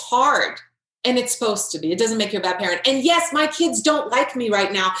 parenting is hard, and it's supposed to be. It doesn't make you a bad parent. And yes, my kids don't like me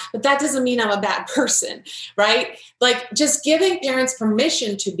right now, but that doesn't mean I'm a bad person, right? Like, just giving parents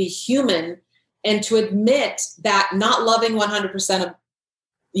permission to be human and to admit that not loving 100% of,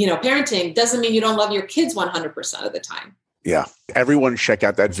 parenting doesn't mean you don't love your kids 100% of the time. Yeah. Everyone check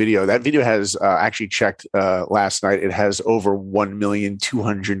out that video. That video has actually checked last night. It has over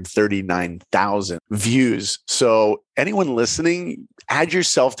 1,239,000 views. So anyone listening, add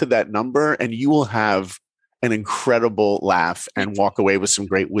yourself to that number and you will have an incredible laugh and walk away with some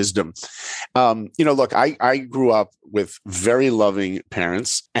great wisdom. Look, I grew up with very loving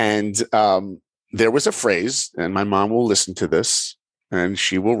parents, and there was a phrase, and my mom will listen to this, and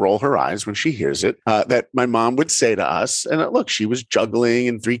she will roll her eyes when she hears it, that my mom would say to us. And look, she was juggling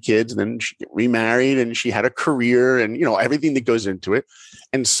and 3 kids, and then she remarried and she had a career and, everything that goes into it.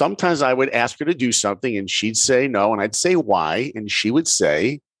 And sometimes I would ask her to do something and she'd say no. And I'd say, why? And she would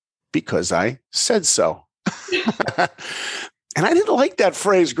say, because I said so. And I didn't like that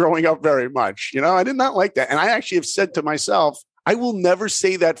phrase growing up very much. I did not like that. And I actually have said to myself, I will never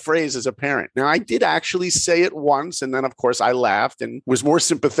say that phrase as a parent. Now, I did actually say it once, and then, of course, I laughed and was more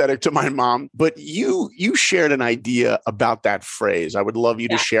sympathetic to my mom. But you shared an idea about that phrase. I would love you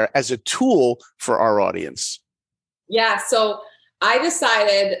to share as a tool for our audience. Yeah. So I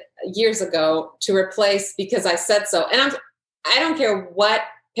decided years ago to replace because I said so. And I don't care what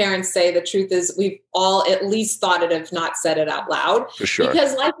parents say. The truth is we've all at least thought it, if not said it out loud. For sure.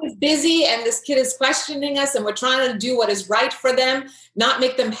 Because life is busy and this kid is questioning us and we're trying to do what is right for them, not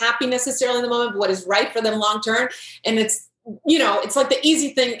make them happy necessarily in the moment, but what is right for them long-term. And it's, it's like the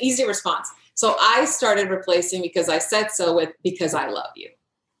easy response. So I started replacing because I said so with because I love you.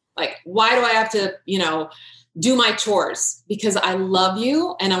 Like, why do I have to, do my chores? Because I love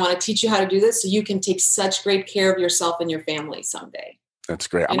you and I want to teach you how to do this so you can take such great care of yourself and your family someday. That's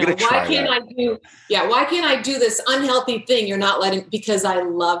great. I'm going to try that. Why can't I do this unhealthy thing you're not letting? Because I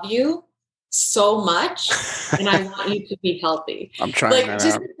love you so much and I want you to be healthy. I'm trying that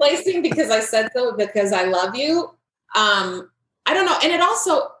just out. Replacing because I said so, because I love you. I don't know. And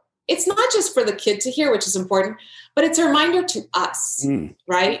it's not just for the kid to hear, which is important, but it's a reminder to us,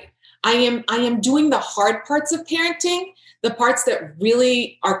 right? I am doing the hard parts of parenting the parts that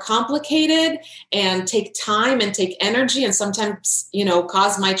really are complicated and take time and take energy and sometimes,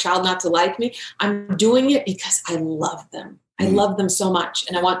 cause my child not to like me, I'm doing it because I love them. I love them so much.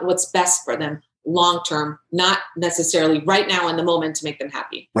 And I want what's best for them long-term, not necessarily right now in the moment to make them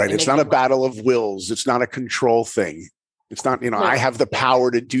happy. Right. It's not a battle of wills. It's not a control thing. It's not, I have the power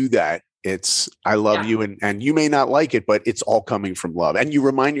to do that. It's, I love you and you may not like it, but it's all coming from love. And you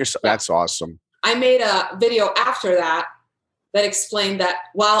remind yourself, that's awesome. I made a video after that explained that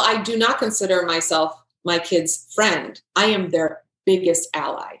while I do not consider myself my kid's friend, I am their biggest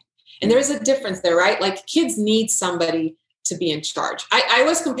ally. And there's a difference there, right? Like kids need somebody to be in charge. I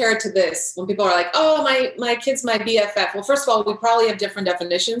always compare it to this when people are like, oh, my kid's my BFF. Well, first of all, we probably have different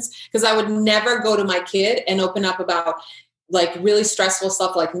definitions because I would never go to my kid and open up about like really stressful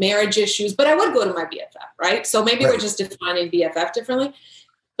stuff like marriage issues, but I would go to my BFF, right? So maybe we're just defining BFF differently.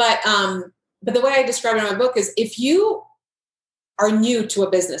 But the way I describe it in my book is if you are new to a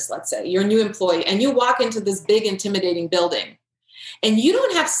business, let's say you're a new employee and you walk into this big intimidating building and you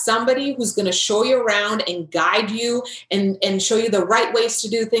don't have somebody who's going to show you around and guide you and show you the right ways to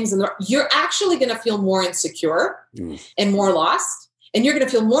do things, and you're actually going to feel more insecure and more lost. And you're going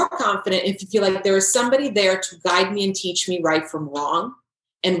to feel more confident if you feel like there is somebody there to guide me and teach me right from wrong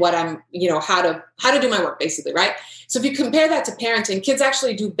and what I'm, how to do my work basically, right? So if you compare that to parenting, kids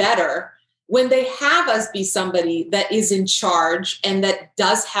actually do better when they have us be somebody that is in charge and that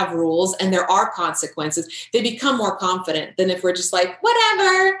does have rules and there are consequences. They become more confident than if we're just like,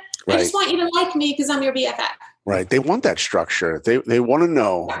 whatever, I just want you to like me because I'm your BFF. Right. They want that structure. They want to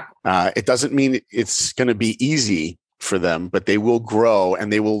know. It doesn't mean it's going to be easy for them, but they will grow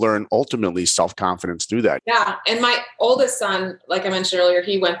and they will learn ultimately self-confidence through that. Yeah. And my oldest son, like I mentioned earlier,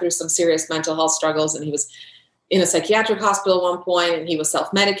 he went through some serious mental health struggles and he was in a psychiatric hospital at one point and he was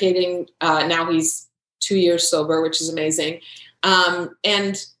self-medicating. Now he's 2 years sober, which is amazing.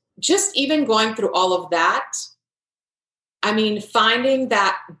 And just even going through all of that, I mean, finding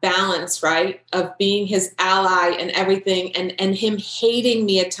that balance, right, of being his ally and everything and him hating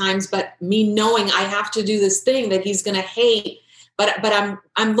me at times, but me knowing I have to do this thing that he's going to hate, but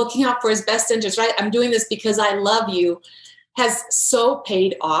I'm looking out for his best interest, right? I'm doing this because I love you, has so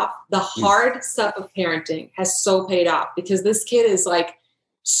paid off. The hard stuff of parenting has so paid off because this kid is like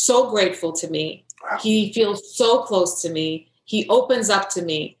so grateful to me. Wow. He feels so close to me. He opens up to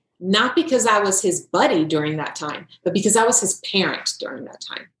me. Not because I was his buddy during that time, but because I was his parent during that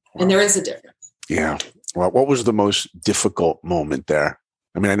time. Wow. And there is a difference. Yeah. Well, what was the most difficult moment there?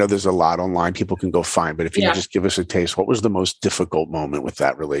 I mean, I know there's a lot online people can go find, but if you could just give us a taste, what was the most difficult moment with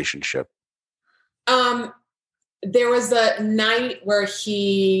that relationship? There was a night where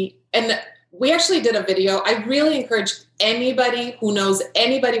we actually did a video. I really encourage anybody who knows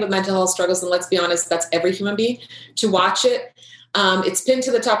anybody with mental health struggles, and let's be honest, that's every human being, to watch it. It's pinned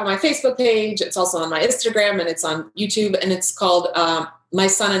to the top of my Facebook page. It's also on my Instagram and it's on YouTube. And it's called My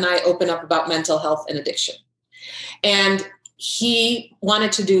Son and I Open Up About Mental Health and Addiction. And he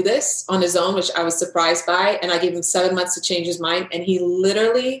wanted to do this on his own, which I was surprised by. And I gave him 7 months to change his mind. And he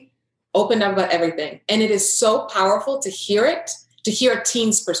literally opened up about everything. And it is so powerful to hear it, to hear a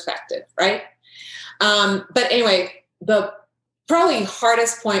teen's perspective, right? But anyway, the probably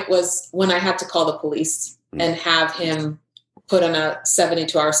hardest point was when I had to call the police and have him put on a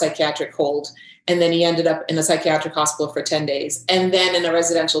 72-hour psychiatric hold. And then he ended up in a psychiatric hospital for 10 days and then in a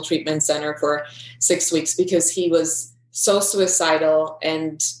residential treatment center for 6 weeks because he was so suicidal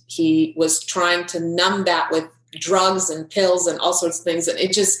and he was trying to numb that with drugs and pills and all sorts of things. And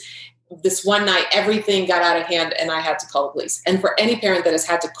it just, this one night, everything got out of hand and I had to call the police. And for any parent that has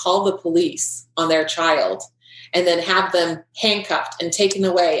had to call the police on their child and then have them handcuffed and taken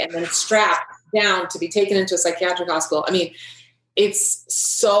away and then strapped down to be taken into a psychiatric hospital, I mean, it's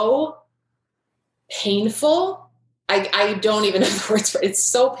so painful. I don't even have the words for it. It's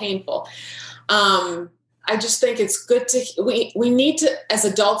so painful. I just think it's good we need to, as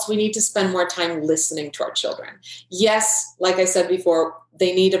adults, we need to spend more time listening to our children. Yes, like I said before,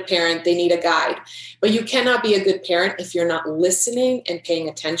 they need a parent, they need a guide, but you cannot be a good parent if you're not listening and paying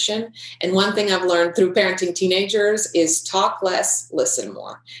attention. And one thing I've learned through parenting teenagers is talk less, listen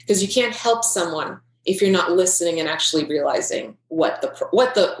more, because you can't help someone if you're not listening and actually realizing what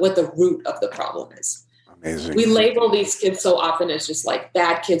the root of the problem is. Amazing. We label these kids so often as just like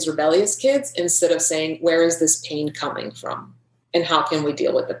bad kids, rebellious kids, instead of saying, where is this pain coming from? And how can we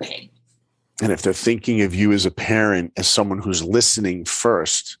deal with the pain? And if they're thinking of you as a parent, as someone who's listening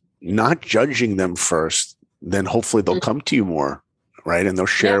first, not judging them first, then hopefully they'll come to you more, right? And they'll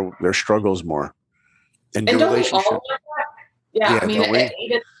share their struggles more. And your don't relationship. we all want that? Yeah, I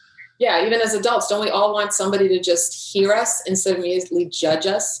mean, Yeah, even as adults, don't we all want somebody to just hear us instead of immediately judge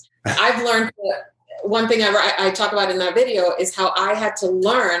us? I've learned that one thing I talk about in that video is how I had to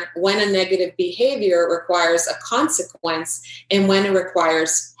learn when a negative behavior requires a consequence and when it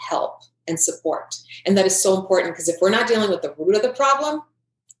requires help and support. And that is so important, because if we're not dealing with the root of the problem,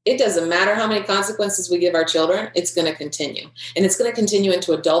 it doesn't matter how many consequences we give our children, it's going to continue. And it's going to continue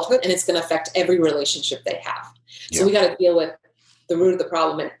into adulthood, and it's going to affect every relationship they have. Yeah. So we got to deal with the root of the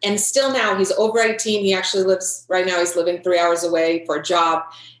problem. And still now, he's over 18. He actually lives, right now he's living 3 hours away for a job.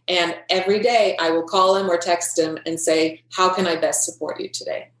 And every day I will call him or text him and say, how can I best support you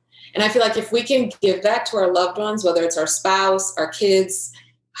today? And I feel like if we can give that to our loved ones, whether it's our spouse, our kids,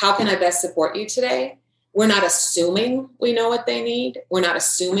 how can I best support you today? We're not assuming we know what they need. We're not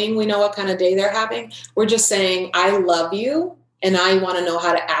assuming we know what kind of day they're having. We're just saying, I love you, and I want to know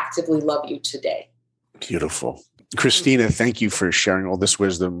how to actively love you today. Beautiful. Christina, thank you for sharing all this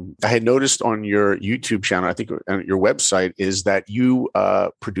wisdom. I had noticed on your YouTube channel, I think on your website, is that you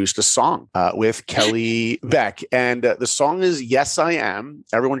produced a song with Kelly Beck. And the song is Yes, I Am.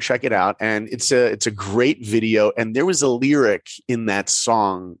 Everyone check it out. And it's a great video. And there was a lyric in that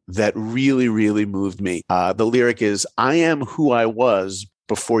song that really, really moved me. The lyric is, I am who I was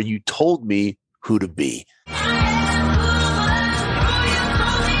before you told me who to be.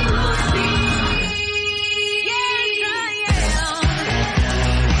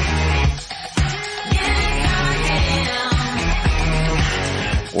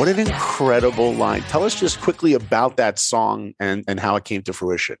 What an incredible line. Tell us just quickly about that song and how it came to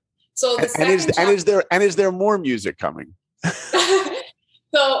fruition. So is there more music coming?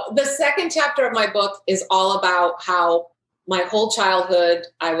 So the second chapter of my book is all about how my whole childhood,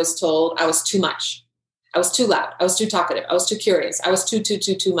 I was told I was too much. I was too loud. I was too talkative. I was too curious. I was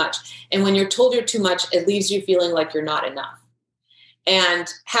too much. And when you're told you're too much, it leaves you feeling like you're not enough.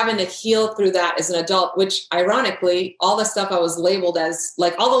 And having to heal through that as an adult, which ironically, all the stuff I was labeled as,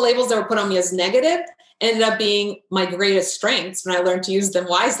 like all the labels that were put on me as negative, ended up being my greatest strengths when I learned to use them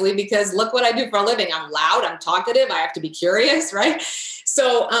wisely, because look what I do for a living. I'm loud, I'm talkative, I have to be curious, right?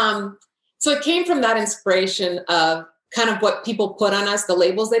 So it came from that inspiration of kind of what people put on us, the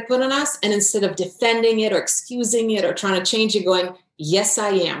labels they put on us. And instead of defending it or excusing it or trying to change it, going, yes,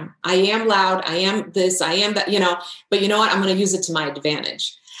 I am. I am loud. I am this. I am that, but you know what? I'm going to use it to my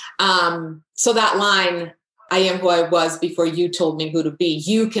advantage. So that line, I am who I was before you told me who to be.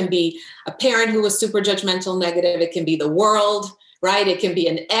 You can be a parent who was super judgmental, negative. It can be the world, right? It can be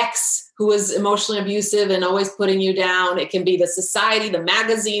an ex who is emotionally abusive and always putting you down. It can be the society, the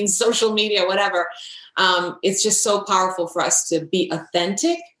magazines, social media, whatever. It's just so powerful for us to be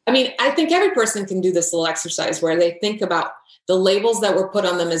authentic. I mean, I think every person can do this little exercise where they think about the labels that were put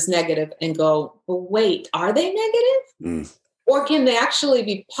on them as negative and go, well, wait, are they negative? Or can they actually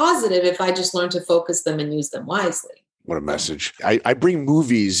be positive if I just learn to focus them and use them wisely? What a message. I bring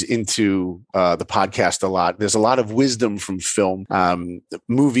movies into the podcast a lot. There's a lot of wisdom from film.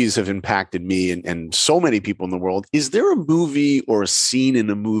 Movies have impacted me and so many people in the world. Is there a movie or a scene in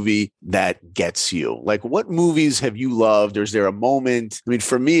a movie that gets you? Like, what movies have you loved? Or is there a moment? I mean,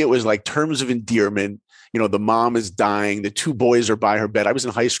 for me, it was like Terms of Endearment. The mom is dying. The two boys are by her bed. I was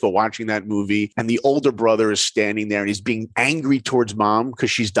in high school watching that movie, and the older brother is standing there and he's being angry towards mom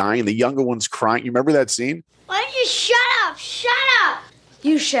because she's dying. And the younger one's crying. You remember that scene? Why don't you shut up? Shut up!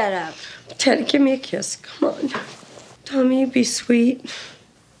 You shut up. Ted, give me a kiss. Come on. Tommy, be sweet.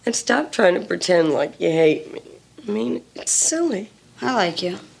 And stop trying to pretend like you hate me. I mean, it's silly. I like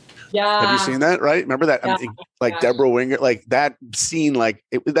you. Yeah. Have you seen that? Right? Remember that? Yeah. Like Deborah Winger, like that scene,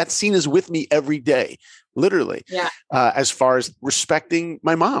 that scene is with me every day, literally. Yeah. As far as respecting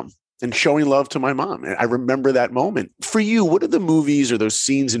my mom and showing love to my mom. And I remember that moment. For you, what are the movies or those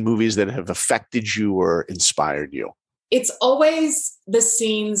scenes in movies that have affected you or inspired you? It's always the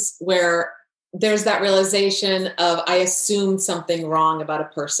scenes where there's that realization of, I assumed something wrong about a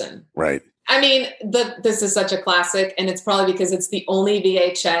person. Right. I mean, this is such a classic, and it's probably because it's the only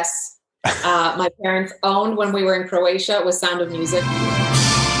VHS my parents owned when we were in Croatia, was Sound of Music.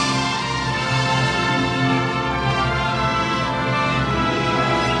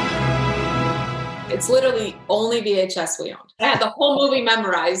 It's literally only VHS we owned. I had the whole movie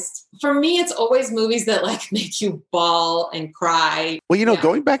memorized. For me, it's always movies that make you bawl and cry. Well,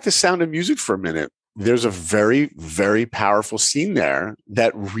 going back to Sound of Music for a minute, there's a very, very powerful scene there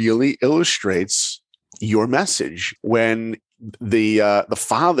that really illustrates your message when the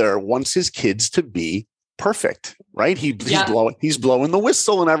father wants his kids to be perfect, right? He's blowing the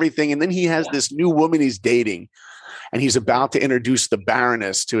whistle and everything. And then he has this new woman he's dating, and he's about to introduce the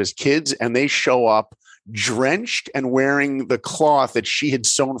Baroness to his kids, and they show up drenched and wearing the cloth that she had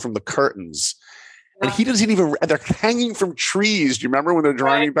sewn from the curtains. And he doesn't even, they're hanging from trees. Do you remember when they're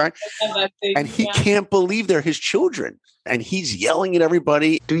driving back? And he can't believe they're his children. And he's yelling at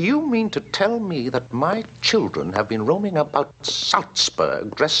everybody. Do you mean to tell me that my children have been roaming about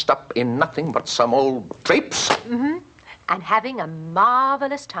Salzburg dressed up in nothing but some old drapes? Mm-hmm. And having a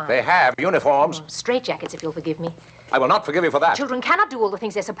marvelous time. They have uniforms. Straitjackets, if you'll forgive me. I will not forgive you for that. Children cannot do all the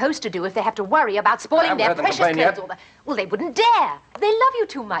things they're supposed to do if they have to worry about spoiling their precious clothes. Well, they wouldn't dare. They love you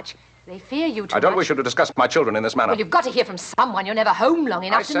too much. They fear you too much. I don't wish you to discuss my children in this manner. Well, you've got to hear from someone. You're never home long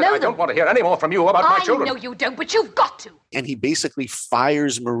enough to know them. I don't want to hear any more from you about my children. I know you don't, but you've got to. And he basically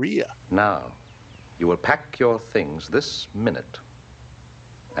fires Maria. Now, you will pack your things this minute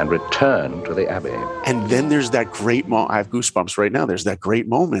and return to the Abbey. And then there's that great moment. I have goosebumps right now. There's that great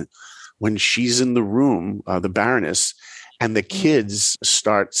moment when she's in the room, the Baroness, and the kids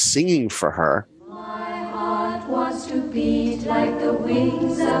start singing for her. Wants to beat like the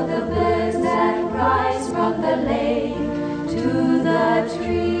wings of the birds that rise from the lake to the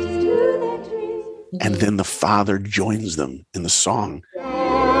trees, And then the father joins them in the song.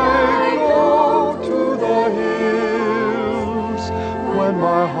 I go to the hills when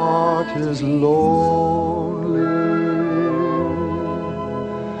my heart is lonely.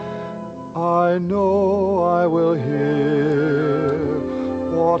 I know I will hear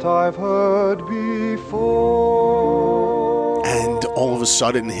what I've heard before. And all of a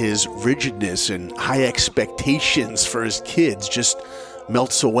sudden, his rigidness and high expectations for his kids just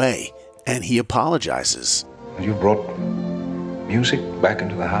melts away, and he apologizes. You brought music back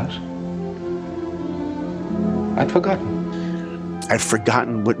into the house? I'd forgotten. I'd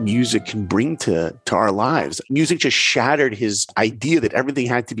forgotten what music can bring to our lives. Music just shattered his idea that everything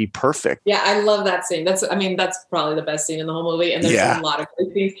had to be perfect. Yeah, I love that scene. That's probably the best scene in the whole movie. And there's a lot of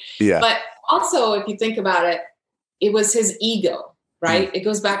great scenes. Yeah. But also, if you think about it, it was his ego, right? It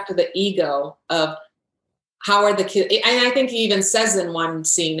goes back to the ego of how are the kids. And I think he even says in one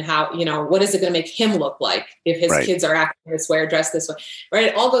scene how, what is it going to make him look like if his kids are acting this way or dressed this way, right?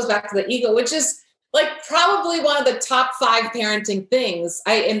 It all goes back to the ego, which is like probably one of the top 5 parenting things.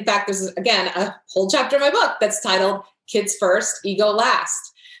 In fact, there's again a whole chapter in my book that's titled Kids First, Ego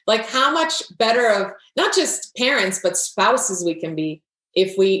Last. Like how much better of not just parents, but spouses we can be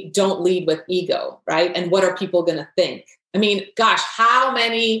if we don't lead with ego, right? And what are people going to think? I mean, gosh, how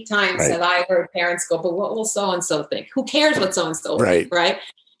many times have I heard parents go, but what will so-and-so think? Who cares what so-and-so think, right?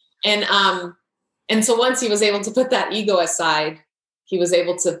 And so once he was able to put that ego aside, he was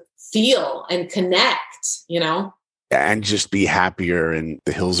able to feel and connect, and just be happier. And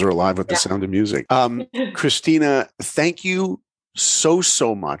the hills are alive with the sound of music. Christina, thank you so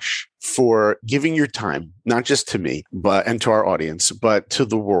much for giving your time, not just to me, and to our audience, but to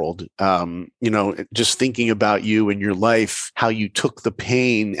the world. Just thinking about you and your life, how you took the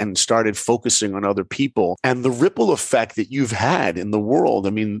pain and started focusing on other people and the ripple effect that you've had in the world.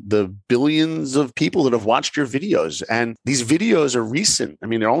 I mean, the billions of people that have watched your videos, and these videos are recent. I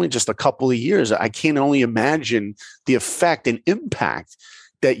mean, they're only just a couple of years. I can't only imagine the effect and impact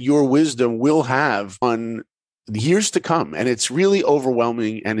that your wisdom will have on years to come. And it's really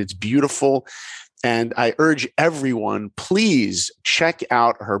overwhelming and it's beautiful. And I urge everyone, please check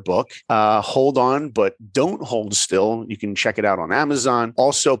out her book, Hold On, But Don't Hold Still. You can check it out on Amazon.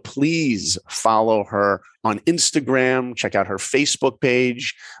 Also, please follow her on Instagram. Check out her Facebook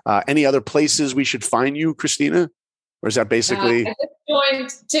page. Any other places we should find you, Christina? Or is that basically... I just joined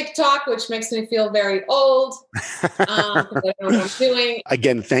TikTok, which makes me feel very old. I don't know what I'm doing.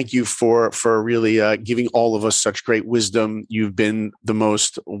 Again, thank you for really giving all of us such great wisdom. You've been the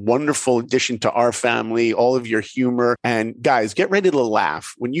most wonderful addition to our family, all of your humor. And guys, get ready to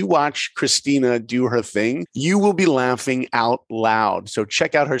laugh. When you watch Christina do her thing, you will be laughing out loud. So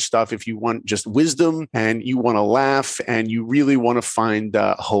check out her stuff if you want just wisdom and you want to laugh and you really want to find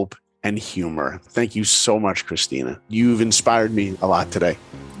hope and humor. Thank you so much, Christina. You've inspired me a lot today.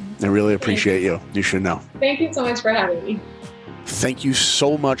 I really appreciate you. You should know. Thank you so much for having me. Thank you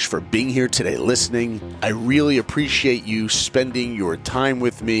so much for being here today, listening. I really appreciate you spending your time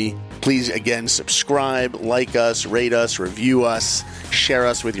with me. Please, again, subscribe, like us, rate us, review us, share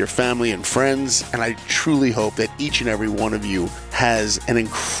us with your family and friends. And I truly hope that each and every one of you has an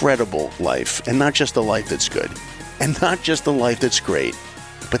incredible life, and not just a life that's good, and not just a life that's great,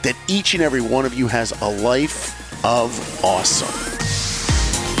 but that each and every one of you has a life of awesome.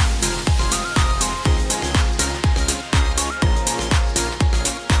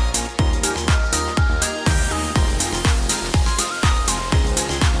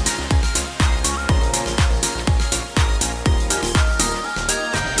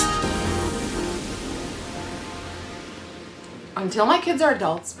 until my kids are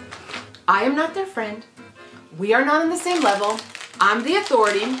adults, I am not their friend. We are not on the same level. I'm the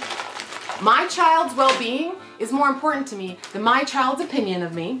authority. My child's well-being is more important to me than my child's opinion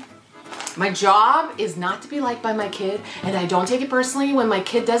of me. My job is not to be liked by my kid, and I don't take it personally when my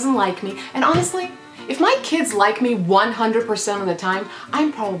kid doesn't like me. And honestly, if my kids like me 100% of the time,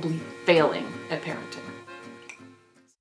 I'm probably failing at parenting.